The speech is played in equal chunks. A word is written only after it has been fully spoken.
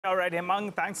All right,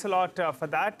 Hemang, thanks a lot for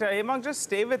that. Hemang, just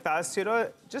stay with us.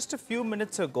 Just a few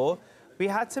minutes ago, we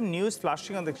had some news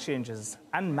flushing on the exchanges.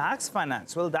 And Max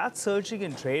Finance, well, that's surging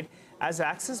in trade as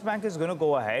Axis Bank is going to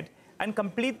go ahead and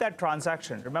complete that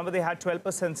transaction. Remember, they had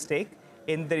 12% stake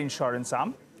in the insurance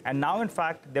arm. And now, in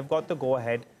fact, they've got the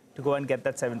go-ahead to go and get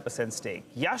that 7% stake.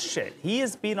 Yash, he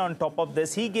has been on top of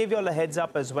this. He gave you all a heads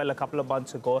up as well a couple of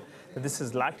months ago that this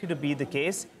is likely to be the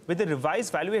case with the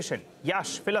revised valuation.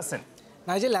 Yash, fill us in.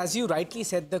 Nigel, as you rightly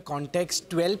said, the context,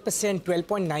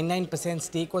 12.99%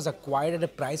 stake was acquired at a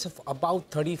price of about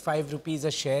 35 rupees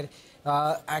a share.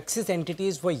 Axis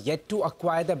entities were yet to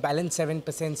acquire the balance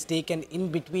 7% stake, and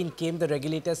in between came the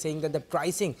regulator saying that the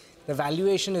pricing, the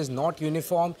valuation is not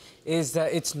uniform,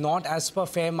 it's not as per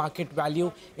fair market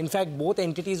value. In fact, both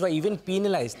entities were even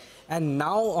penalized. And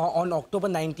now on October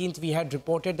 19th, we had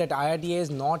reported that IRDA is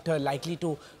not likely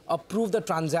to approve the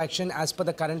transaction as per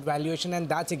the current valuation, and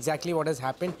that's exactly what has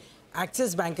happened.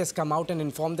 Axis Bank has come out and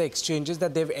informed the exchanges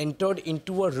that they've entered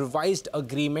into a revised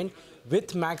agreement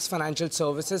with Max Financial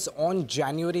Services on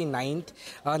January 9th.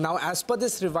 Now, as per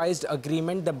this revised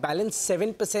agreement, the balance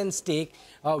 7% stake,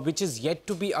 which is yet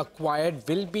to be acquired,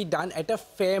 will be done at a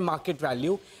fair market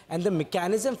value. And the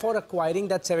mechanism for acquiring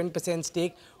that 7%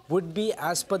 stake would be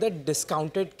as per the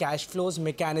discounted cash flows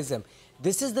mechanism.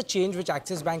 This is the change which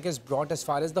Axis Bank has brought as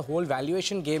far as the whole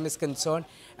valuation game is concerned.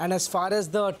 And as far as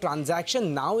the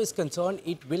transaction now is concerned,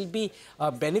 it will be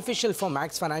beneficial for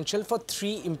Max Financial for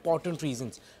three important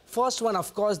reasons. First one,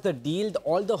 of course, the deal,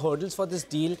 all the hurdles for this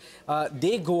deal,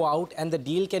 they go out and the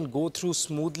deal can go through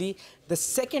smoothly. The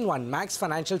second one, Max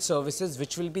Financial Services,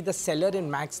 which will be the seller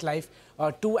in Max Life,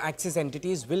 two Axis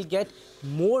entities, will get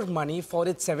more money for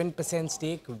its 7%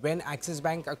 stake when Axis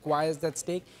Bank acquires that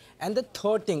stake. And the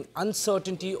third thing,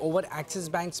 uncertainty over Axis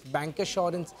Bank's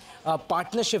bancassurance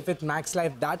partnership with Max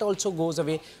Life, that also goes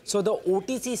away. So the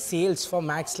OTC sales for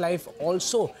Max Life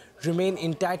also remain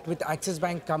intact, with Axis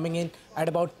Bank coming in at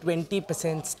about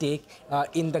 20% stake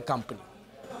in the company.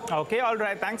 Okay, all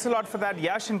right. Thanks a lot for that,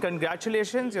 Yash, and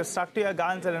congratulations. You're stuck to your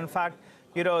guns, and in fact,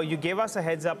 you gave us a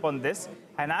heads up on this.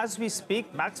 And as we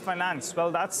speak, Max Finance, well,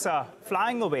 that's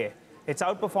flying away. It's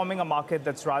outperforming a market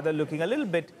that's rather looking a little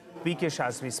bit weakish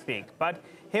as we speak. But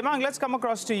Hemang, let's come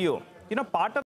across to you. Part of